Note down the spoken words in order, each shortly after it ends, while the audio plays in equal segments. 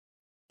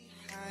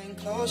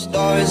Closed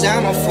doors,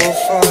 I'm a fool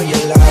for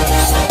your love.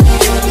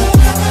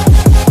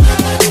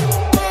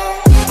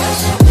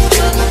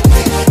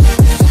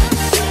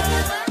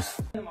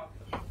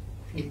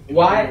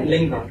 Why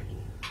LinkedIn?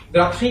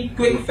 There are 3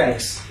 quick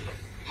facts.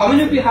 How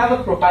many of you have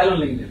a profile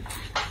on LinkedIn?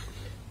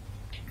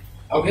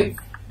 Okay.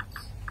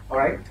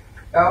 Alright.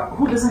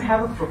 Who doesn't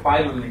have a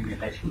profile on LinkedIn?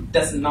 Like, who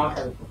does not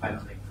have a profile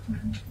on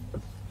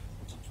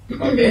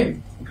LinkedIn? Okay,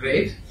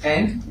 great.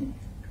 And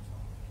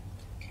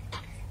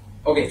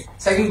okay,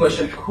 second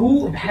question.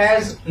 Who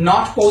has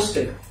not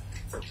posted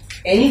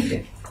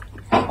anything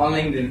on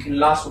LinkedIn in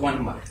last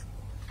 1 month?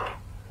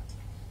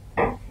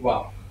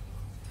 Wow.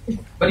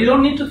 But you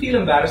don't need to feel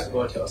embarrassed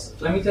about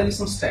yourself. Let me tell you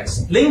some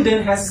stats.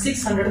 LinkedIn has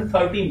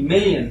 630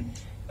 million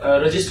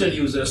registered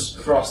users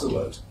across the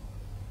world.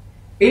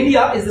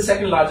 India is the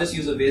second largest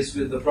user base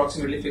with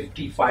approximately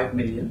 55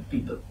 million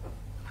people.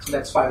 So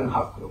that's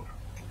 5.5 crore.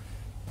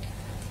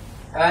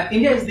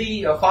 India is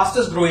the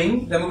fastest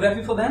growing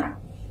demography for them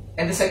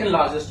and the second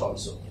largest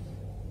also.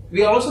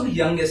 We are also the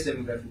youngest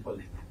demography for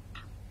LinkedIn.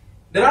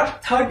 There are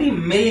 30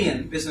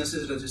 million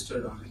businesses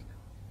registered on LinkedIn.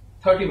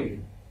 30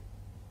 million.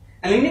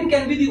 And LinkedIn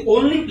can be the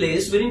only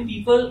place wherein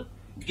people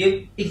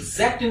give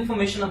exact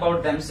information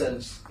about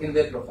themselves in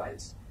their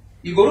profiles.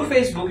 You go to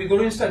Facebook, you go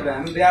to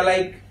Instagram, they are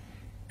like,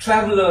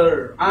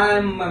 traveler,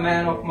 I'm a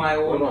man of my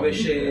own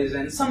wishes,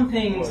 and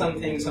something.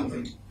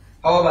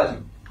 How about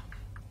you?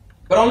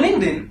 But on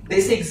LinkedIn, they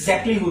say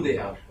exactly who they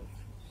are.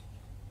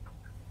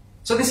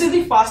 So this is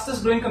the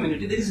fastest growing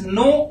community. There is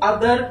no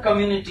other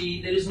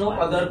community, there is no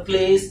other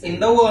place in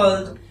the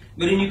world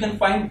wherein you can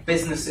find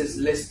businesses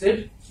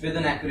listed with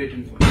an accurate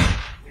information.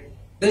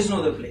 There is no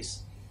other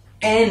place.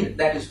 And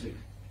that is free.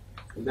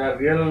 They are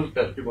real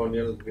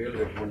testimonials, real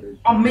recommendations.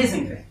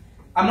 Amazing thing.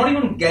 I'm not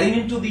even getting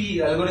into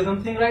the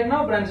algorithm thing right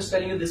now, but I'm just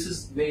telling you this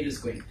is where it is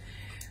going.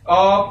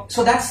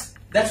 So that's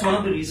one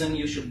of the reasons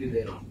you should be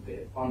there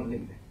on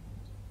LinkedIn.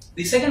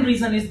 The second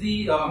reason is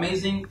the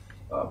amazing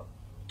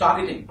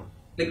targeting.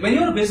 Like when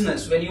you're a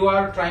business, when you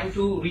are trying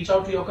to reach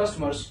out to your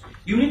customers,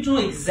 you need to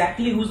know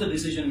exactly who's the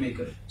decision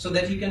maker so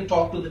that you can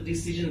talk to the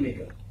decision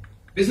maker.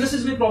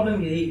 Businesses में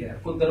problem यही है,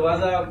 आपको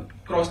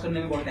दरवाजा cross करने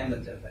में बहुत time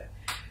लग जाता है.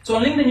 So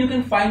on LinkedIn you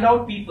can find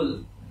out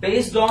people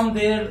based on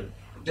their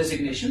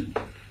designation,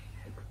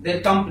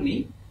 their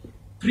company,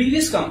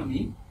 previous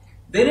company,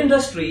 their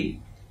industry,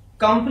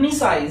 company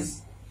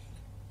size,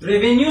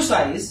 revenue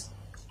size,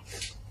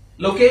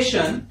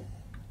 location,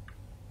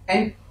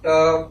 and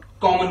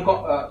common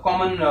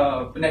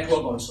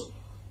network also.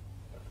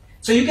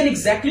 So you can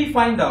exactly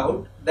find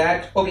out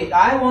that, okay,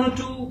 I wanted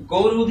to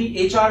go to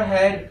the HR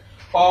head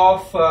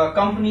of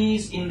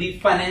companies in the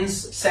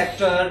finance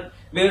sector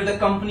where the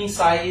company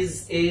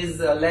size is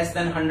less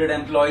than 100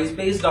 employees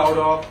based out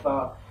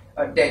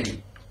of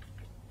Delhi.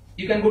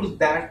 You can go to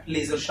that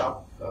laser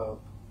sharp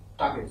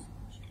target.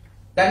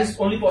 That is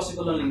only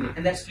possible on LinkedIn,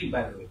 and that's free,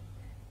 by the way.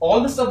 All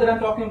the stuff that I'm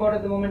talking about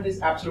at the moment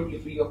is absolutely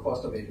free of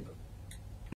cost available.